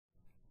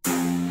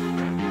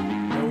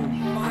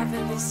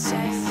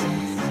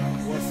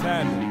What's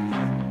happening?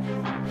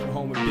 Your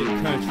home with Big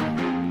Country.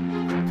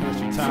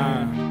 Country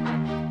time.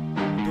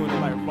 Doing it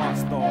like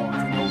Rockstar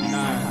in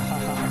 '09.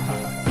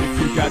 If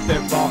you got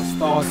that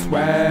Rockstar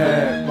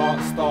swag,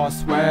 Rockstar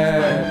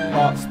swag,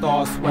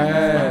 Rockstar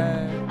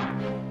swag.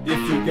 If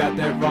you got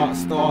that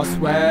Rockstar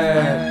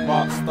swag,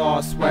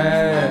 Rockstar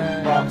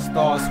swag,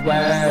 Rockstar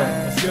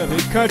swag. Let's go,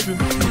 Big Country. You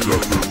got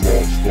that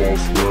Rockstar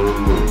swag,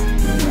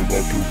 pull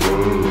out your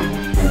bag,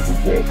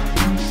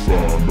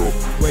 sign up.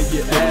 Where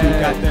you at? You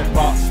got that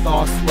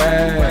Rockstar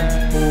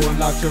swag,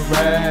 pull out your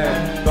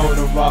rag, throw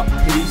the rock,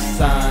 please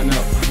sign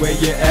up. Where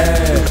you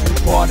at?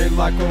 Party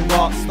like a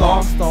rock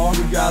star.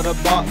 You got a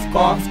box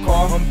car.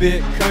 I'm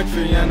Big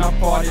Country and I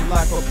party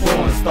like a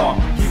porn star.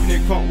 Keeping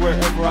it crunk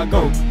wherever I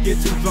go. Get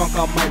too drunk,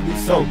 I might be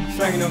so.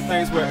 Slanging them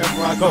things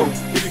wherever I go.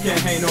 If you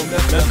can't hang on,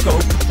 let's go.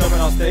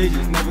 Jumping off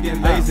stages, never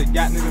getting lazy.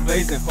 Got niggas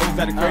blazing, hoes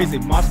got it crazy.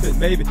 Mosh pit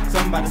baby,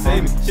 somebody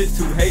save me. Shit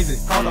too hazy.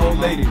 Call the old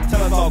lady,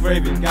 tell us all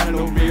gravy. Got it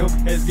no real,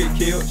 heads get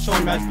killed. Show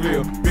me that's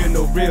real. Real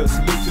no real.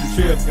 Salute to the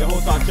trill. The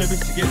whole start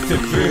tripping, she gets to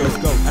the drill. Let's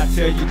go. I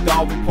tell you,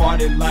 dog, we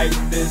party like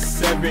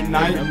this every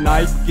night.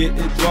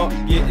 Getting drunk,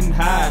 getting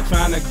high,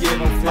 trying to get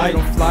on flight,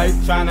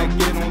 trying to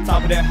get on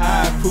top of that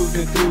high,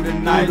 cruising through the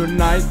night.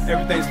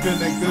 Everything's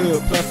feeling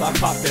good, plus I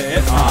pop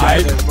that.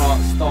 Alright,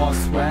 Rockstar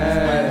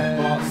swag,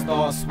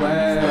 Rockstar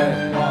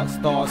swag,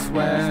 Rockstar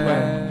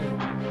swag.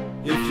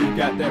 If you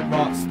got that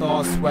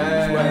Rockstar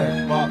swag,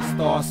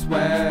 Rockstar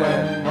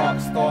swag,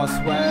 Rockstar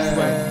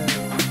swag.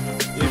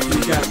 If you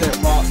got that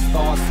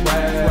Rockstar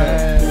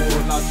swag,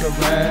 pull out your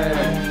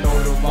rag, throw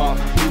the rock,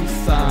 please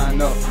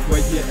sign up. Where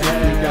you at?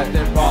 You got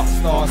that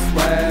Rockstar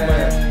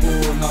swag,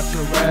 pull out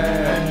your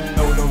rag,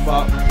 throw the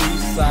rock,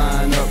 please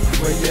sign up.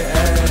 Where you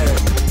at?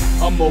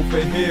 I'm over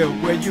here,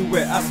 where you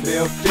at? I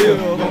smell fear.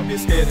 Don't be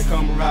scared to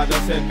come around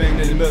us and bang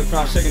in the middle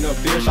crowd, shaking up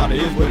beer. Shot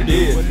it is what it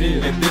is,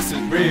 and this is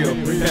real.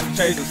 That's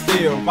chasing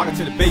still, rocking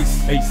to the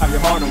bass. Have your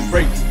heart on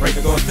brakes, break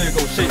the go still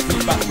go shake, you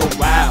about to go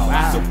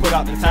wild. So put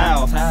out the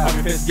towels, have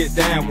your fists get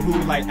down with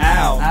who like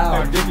ow.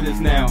 They're ridiculous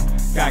now.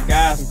 Got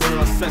guys and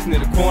girls sessing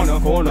in the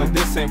corner.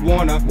 This ain't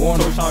Warner.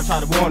 So Shaw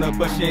tried to warn her,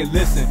 but she ain't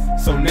listen.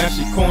 So now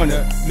she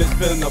cornered,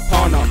 misfeeling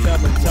upon her.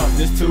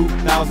 This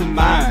 2,000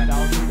 mine,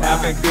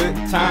 having good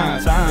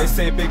times. They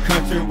say Big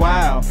Country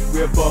wild,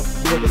 we're buff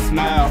with a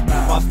smile.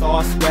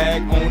 Rockstar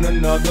swag on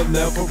another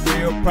level,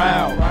 real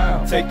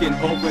proud. Taking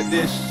over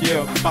this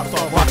year, pop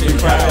star rocking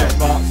crowd.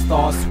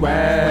 Rockstar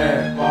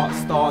swag,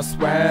 Rockstar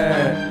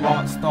swag,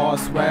 Rockstar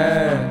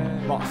swag.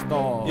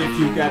 Rockstar. If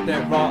you got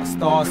that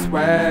Rockstar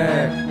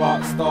swag,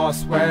 Rockstar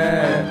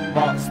swag,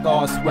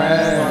 Rockstar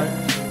swag.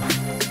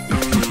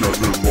 If you got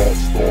that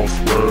Rockstar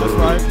swag, that's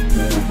right.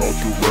 Pull out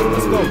your rag,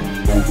 let's go.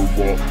 Throw the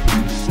rock,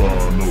 please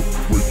sign up.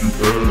 Where you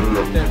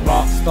at? That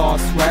Rockstar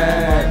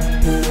swag,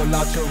 pull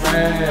out your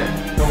rag,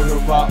 throw the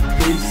rock,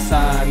 please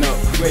sign up.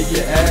 Where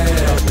you at?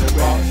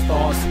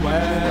 Rockstar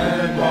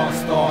swag,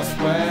 Rockstar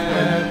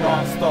swag,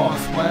 Rockstar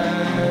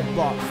swag,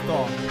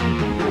 Rockstar.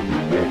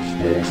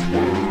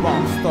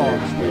 Rockstar,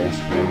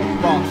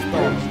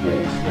 Rockstar,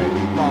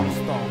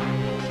 Rockstar.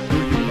 Do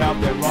you have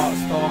that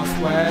Rockstar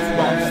swag?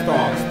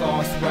 Rockstar,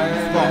 Star swag,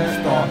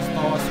 Rockstar,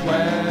 Star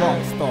swag,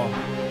 Rockstar.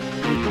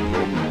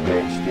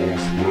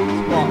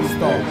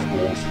 Rockstar,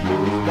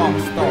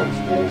 Rockstar.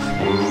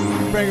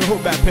 Bring a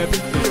hook back,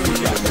 pimpin'.